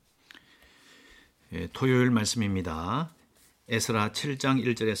토요일 말씀입니다. 에스라 7장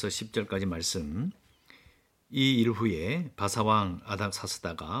 1절에서 10절까지 말씀. 이 일 후에 바사왕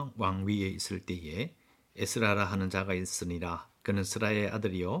아닥사스다가 왕 위에 있을 때에 에스라라 하는 자가 있으니라. 그는 스라의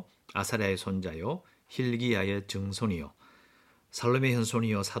아들이요 아사랴의 손자요 힐기야의 증손이요 살룸의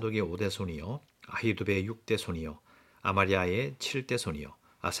현손이요 사독의 5대 손이요 아히두베의 6대 손이요 아마리아의 7대 손이요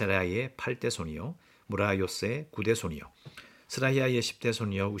아사랴의 8대 손이요 무라요스의 9대 손이요 스라히아의 10대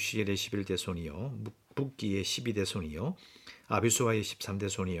손이요 우시엘의 11대 손이요 붓기의 12대 손이요 아비수아의 13대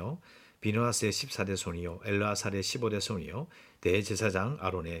손이요 비누아스의 14대 손이요 엘르아살의 15대 손이요 대제사장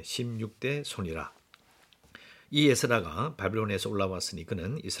아론의 16대 손이라. 이 에스라가 바빌론에서 올라왔으니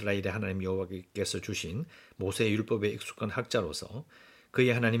그는 이스라엘의 하나님 여호와께서 주신 모세의 율법에 익숙한 학자로서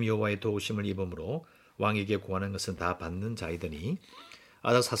그의 하나님 여호와의 도우심을 입음으로 왕에게 구하는 것은 다 받는 자이더니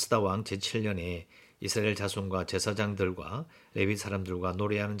아닥사스다 왕 제7년에 이스라엘 자손과 제사장들과 레위 사람들과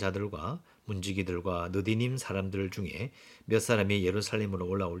노래하는 자들과 문지기들과 느디님 사람들 중에 몇 사람이 예루살렘으로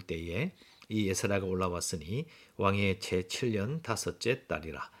올라올 때에 이 에스라가 올라왔으니 왕의 제7년 다섯째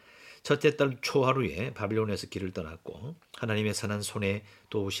달이라. 첫째 달 초하루에 바빌론에서 길을 떠났고 하나님의 선한 손에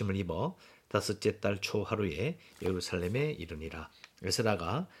도우심을 입어 다섯째 달 초하루에 예루살렘에 이르니라.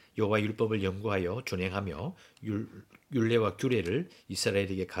 에스라가 여호와 율법을 연구하여 준행하며 율례와 규례를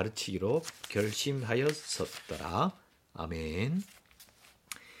이스라엘에게 가르치기로 결심하였었더라. 아멘.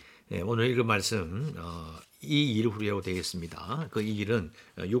 오늘 읽은 말씀 이 일 후라고 되어 있습니다. 그 이 일은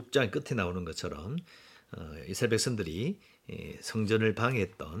 6장 끝에 나오는 것처럼 이스라엘 백성들이 성전을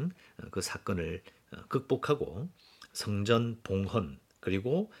방해했던 그 사건을 극복하고 성전 봉헌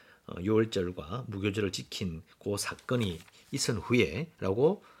그리고 유월절과 무교절을 지킨 그 사건이 있은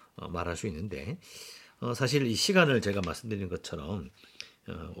후에라고 말할 수 있는데 사실 이 시간을 제가 말씀드린 것처럼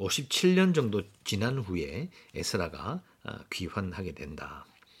 57년 정도 지난 후에 에스라가 귀환하게 된다.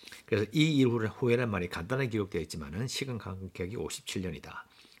 그래서 이 일 후에란 말이 간단하게 기록되어 있지만은 시간 간격이 57년이다.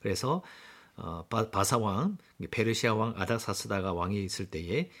 그래서 바사왕, 페르시아 왕 아닥사스다가 왕이 있을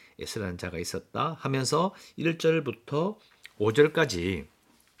때에 에스라는 자가 있었다 하면서 1절부터 5절까지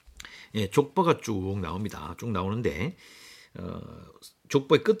족보가 쭉 나옵니다. 쭉 나오는데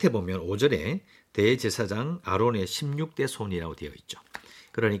족보의 끝에 보면 5절에 대제사장 아론의 16대 손이라고 되어 있죠.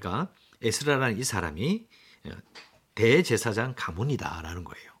 그러니까 에스라라는 이 사람이 대제사장 가문이다라는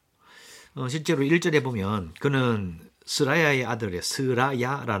거예요. 실제로 1절에 보면 그는 스라야의 아들의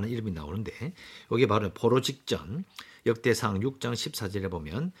스라야라는 이름이 나오는데 여기 바로 포로 직전 역대상 6장 14절에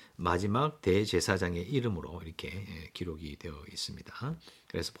보면 마지막 대제사장의 이름으로 이렇게 기록이 되어 있습니다.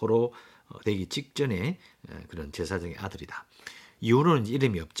 그래서 포로 되기 직전에 그런 제사장의 아들이다. 이후로는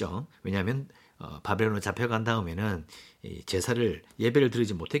이름이 없죠. 왜냐하면 바벨론으로 잡혀간 다음에는 제사를 예배를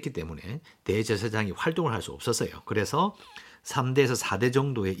드리지 못했기 때문에 대제사장이 활동을 할 수 없었어요. 그래서 3대에서 4대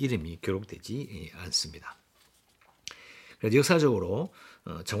정도의 이름이 기록되지 않습니다. 그래서 역사적으로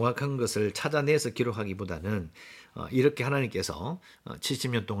정확한 것을 찾아내서 기록하기보다는 이렇게 하나님께서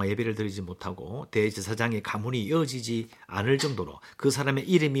 70년 동안 예배를 드리지 못하고 대제사장의 가문이 이어지지 않을 정도로 그 사람의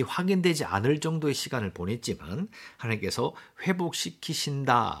이름이 확인되지 않을 정도의 시간을 보냈지만 하나님께서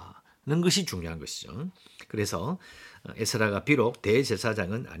회복시키신다는 것이 중요한 것이죠. 그래서 에스라가 비록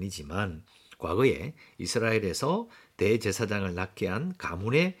대제사장은 아니지만 과거에 이스라엘에서 대제사장을 낳게 한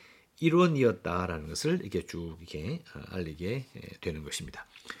가문의 일원이었다라는 것을 이렇게 쭉 이렇게 알리게 되는 것입니다.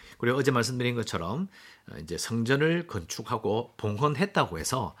 그리고 어제 말씀드린 것처럼 이제 성전을 건축하고 봉헌했다고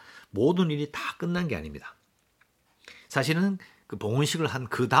해서 모든 일이 다 끝난 게 아닙니다. 사실은 그 봉헌식을 한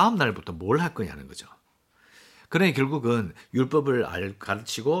그 다음 날부터 뭘 할 거냐는 거죠. 그러니 결국은 율법을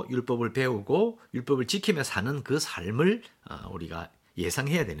가르치고 율법을 배우고 율법을 지키며 사는 그 삶을 우리가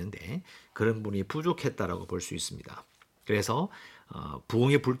예상해야 되는데 그런 분이 부족했다라고 볼 수 있습니다. 그래서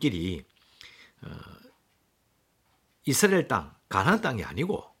부흥의 불길이 이스라엘 땅, 가나안 땅이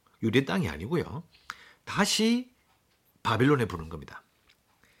아니고 유대 땅이 아니고요. 다시 바빌론에 부른 겁니다.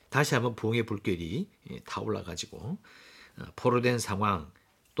 다시 한번 부흥의 불길이 타올라가지고 포로된 상황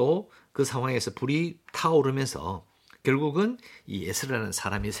또 그 상황에서 불이 타오르면서 결국은 이 에스라라는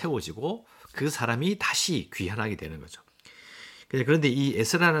사람이 세워지고 그 사람이 다시 귀환하게 되는 거죠. 그런데 이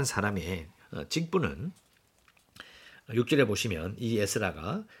에스라라는 사람의 직분은 6절에 보시면 이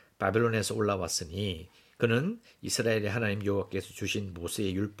에스라가 바벨론에서 올라왔으니 그는 이스라엘의 하나님 여호와께서 주신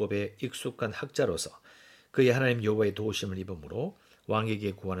모세의 율법에 익숙한 학자로서 그의 하나님 여호와의 도우심을 입음으로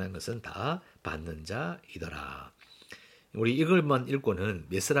왕에게 구하는 것은 다 받는 자이더라. 우리 이걸만 읽고는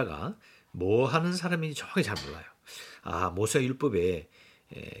에스라가 뭐 하는 사람인지 정확히 잘 몰라요. 모세의 율법에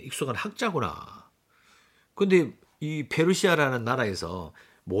익숙한 학자구나. 근데 이 페르시아라는 나라에서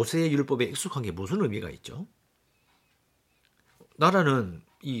모세의 율법에 익숙한 게 무슨 의미가 있죠? 나라는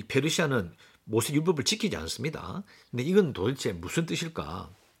이 페르시아는 모세 율법을 지키지 않습니다. 근데 이건 도대체 무슨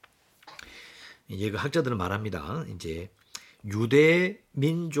뜻일까? 이제 그 학자들은 말합니다. 이제 유대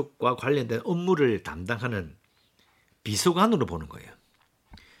민족과 관련된 업무를 담당하는 비서관으로 보는 거예요.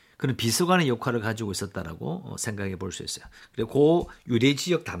 그런 비서관의 역할을 가지고 있었다라고 생각해 볼 수 있어요. 그리고 그 유대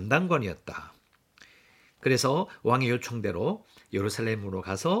지역 담당관이었다. 그래서 왕의 요청대로 예루살렘으로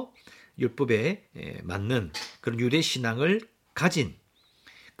가서 율법에 맞는 그런 유대 신앙을 가진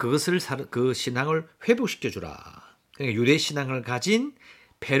그 신앙을 회복시켜 주라. 그러니까 유대 신앙을 가진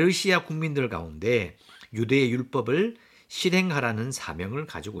페르시아 국민들 가운데 유대의 율법을 실행하라는 사명을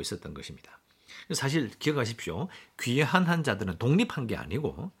가지고 있었던 것입니다. 사실 기억하십시오. 귀환한 자들은 독립한 게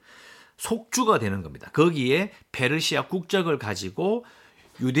아니고 속주가 되는 겁니다. 거기에 페르시아 국적을 가지고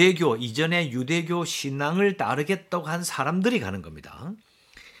유대교, 이전의 유대교 신앙을 따르겠다고 한 사람들이 가는 겁니다.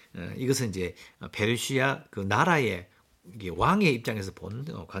 이것은 이제 페르시아 그 나라의 왕의 입장에서 본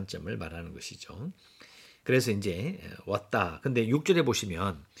관점을 말하는 것이죠. 그래서 이제 왔다. 근데 6절에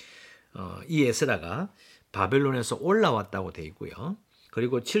보시면 이 에스라가 바벨론에서 올라왔다고 되어 있고요.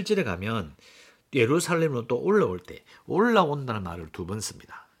 그리고 7절에 가면 예루살렘으로 또 올라올 때 올라온다는 말을 2번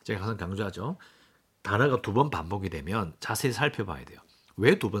씁니다. 제가 항상 강조하죠. 단어가 2번 반복이 되면 자세히 살펴봐야 돼요.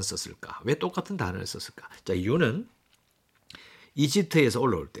 왜 2번 썼을까? 왜 똑같은 단어를 썼을까? 자, 이유는 이집트에서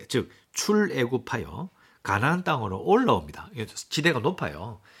올라올 때, 즉 출애굽하여 가나안 땅으로 올라옵니다. 지대가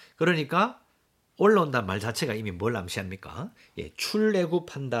높아요. 그러니까 올라온다는 말 자체가 이미 뭘 암시합니까?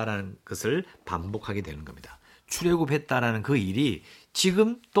 출애굽한다라는 것을 반복하게 되는 겁니다. 출애굽했다라는 그 일이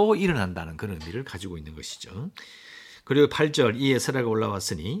지금 또 일어난다는 그런 의미를 가지고 있는 것이죠. 그리고 8절 이 에스라가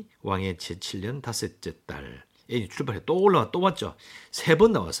올라왔으니 왕의 제7년 다섯째 달 출발해 또 올라와 또 왔죠.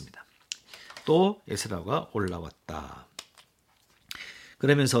 3번 나왔습니다. 또 에스라가 올라왔다.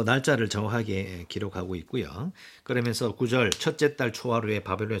 그러면서 날짜를 정확하게 기록하고 있고요. 그러면서 9절 첫째 달 초하루에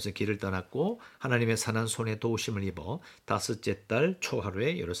바벨론에서 길을 떠났고 하나님의 선한 손에 도우심을 입어 다섯째 달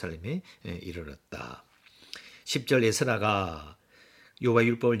초하루에 예루살렘에 이르렀다. 10절 에스라가 여호와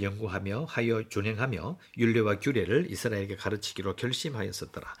율법을 연구하며 하여 준행하며 율례와 규례를 이스라엘에게 가르치기로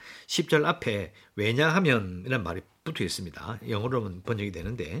결심하였었더라. 10절 앞에 왜냐하면 이라는 말이 붙어 있습니다. 영어로는 번역이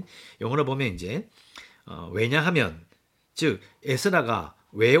되는데 영어로 보면 이제 왜냐하면 즉 에스라가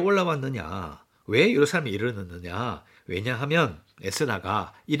왜 올라왔느냐, 왜 예루살렘에 이르렀느냐, 왜냐하면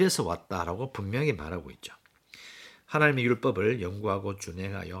에스라가 이래서 왔다라고 분명히 말하고 있죠. 하나님의 율법을 연구하고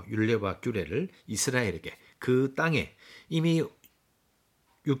준행하여 율례와 규례를 이스라엘에게 그 땅에 이미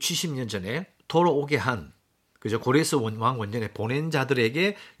 6, 70년 전에 돌아오게 한 고레스 왕 원년에 보낸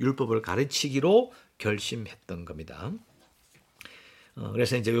자들에게 율법을 가르치기로 결심했던 겁니다.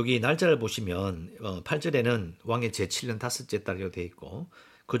 그래서 이제 여기 날짜를 보시면 8절에는 왕의 제7년 다섯째 달이라고 되어 있고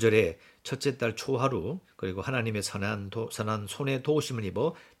 9절에 첫째 달 초하루 그리고 하나님의 선한 손에 도우심을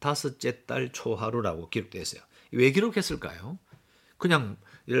입어 다섯째 달 초하루라고 기록되어 있어요. 왜 기록했을까요? 그냥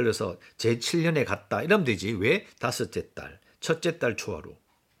예를 들어서 제7년에 갔다 이러면 되지 왜 다섯째 달, 첫째 달 초하루,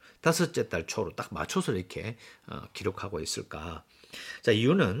 다섯째 달 초로 딱 맞춰서 이렇게 기록하고 있을까? 자,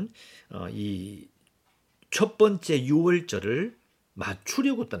 이유는 이 첫 번째 유월절을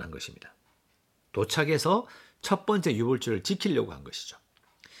맞추려고 떠난 것입니다. 도착해서 첫 번째 유월절을 지키려고 한 것이죠.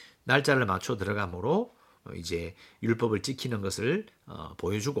 날짜를 맞춰 들어가므로 이제 율법을 지키는 것을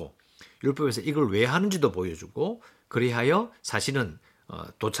보여주고 율법에서 이걸 왜 하는지도 보여주고 그리하여 사실은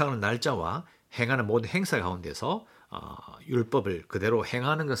도착하는 날짜와 행하는 모든 행사 가운데서 율법을 그대로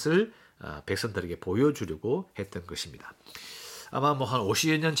행하는 것을 백성들에게 보여주려고 했던 것입니다. 아마 한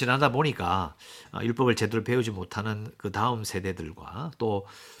 50여 년 지나다 보니까 율법을 제대로 배우지 못하는 그 다음 세대들과 또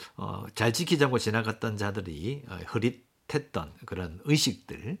잘 지키지 않고 지나갔던 자들이 흐릿했던 그런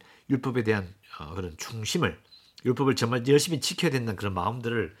의식들, 율법에 대한 그런 충심을 율법을 정말 열심히 지켜야 된다는 그런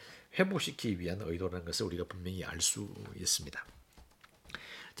마음들을 회복시키기 위한 의도라는 것을 우리가 분명히 알 수 있습니다.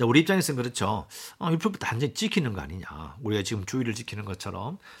 자, 우리 입장에서는 그렇죠. 율법을 단순히 지키는 거 아니냐. 우리가 지금 주일을 지키는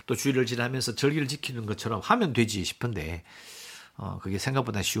것처럼 또 주일을 지나면서 절기를 지키는 것처럼 하면 되지 싶은데 그게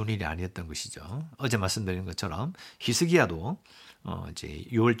생각보다 쉬운 일이 아니었던 것이죠. 어제 말씀드린 것처럼 히스기야도 이제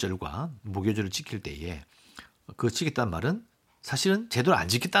유월절과 무교절을 지킬 때에 그 지켰다는 말은 사실은 제대로 안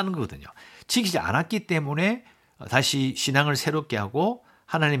지켰다는 거거든요. 지키지 않았기 때문에 다시 신앙을 새롭게 하고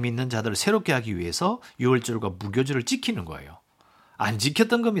하나님 믿는 자들을 새롭게 하기 위해서 유월절과 무교절을 지키는 거예요. 안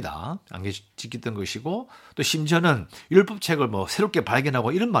지켰던 겁니다. 안 지켰던 것이고 또 심지어는 율법책을 새롭게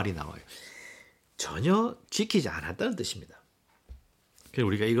발견하고 이런 말이 나와요. 전혀 지키지 않았다는 뜻입니다. 그래서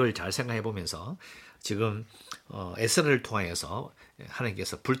우리가 이걸 잘 생각해 보면서 지금 에스라를 통하여서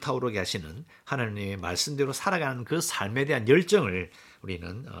하나님께서 불타오르게 하시는 하나님의 말씀대로 살아가는 그 삶에 대한 열정을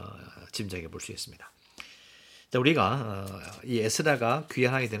우리는 짐작해 볼 수 있습니다. 자, 우리가 이 에스라가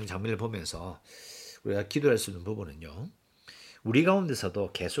귀환하게 되는 장면을 보면서 우리가 기도할 수 있는 부분은요. 우리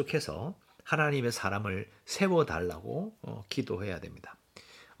가운데서도 계속해서 하나님의 사람을 세워달라고 기도해야 됩니다.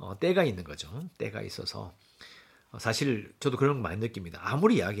 때가 있는 거죠. 때가 있어서 사실 저도 그런 거 많이 느낍니다.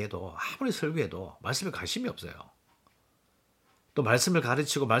 아무리 이야기해도 아무리 설교해도 말씀에 관심이 없어요. 또 말씀을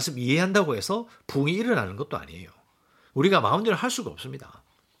가르치고 말씀 이해한다고 해서 부흥이 일어나는 것도 아니에요. 우리가 마음대로 할 수가 없습니다.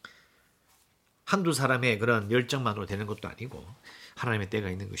 한두 사람의 그런 열정만으로 되는 것도 아니고 하나님의 때가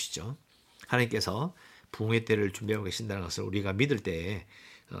있는 것이죠. 하나님께서 부흥의 때를 준비하고 계신다는 것을 우리가 믿을 때에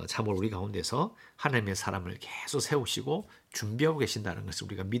참으로 우리 가운데서 하나님의 사람을 계속 세우시고 준비하고 계신다는 것을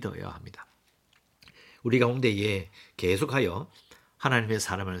우리가 믿어야 합니다. 우리 가운데에 계속하여 하나님의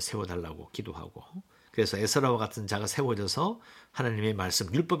사람을 세워달라고 기도하고 그래서 에스라와 같은 자가 세워져서 하나님의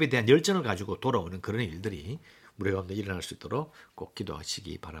말씀, 율법에 대한 열정을 가지고 돌아오는 그런 일들이 우리 가운데 일어날 수 있도록 꼭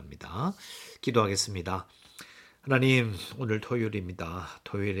기도하시기 바랍니다. 기도하겠습니다. 하나님, 오늘 토요일입니다.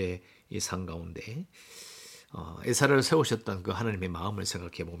 토요일의 이 상 가운데 에스라를 세우셨던 그 하나님의 마음을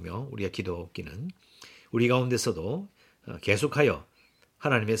생각해 보며 우리가 기도하기는 우리 가운데서도 계속하여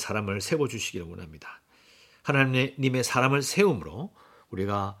하나님의 사람을 세워주시기를 원합니다. 하나님의 사람을 세움으로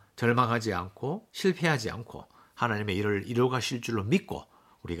우리가 절망하지 않고 실패하지 않고 하나님의 일을 이루어가실 줄로 믿고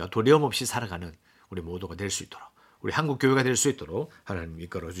우리가 두려움 없이 살아가는 우리 모두가 될 수 있도록 우리 한국 교회가 될 수 있도록 하나님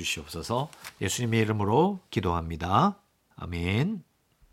이끌어 주시옵소서. 예수님의 이름으로 기도합니다. 아멘.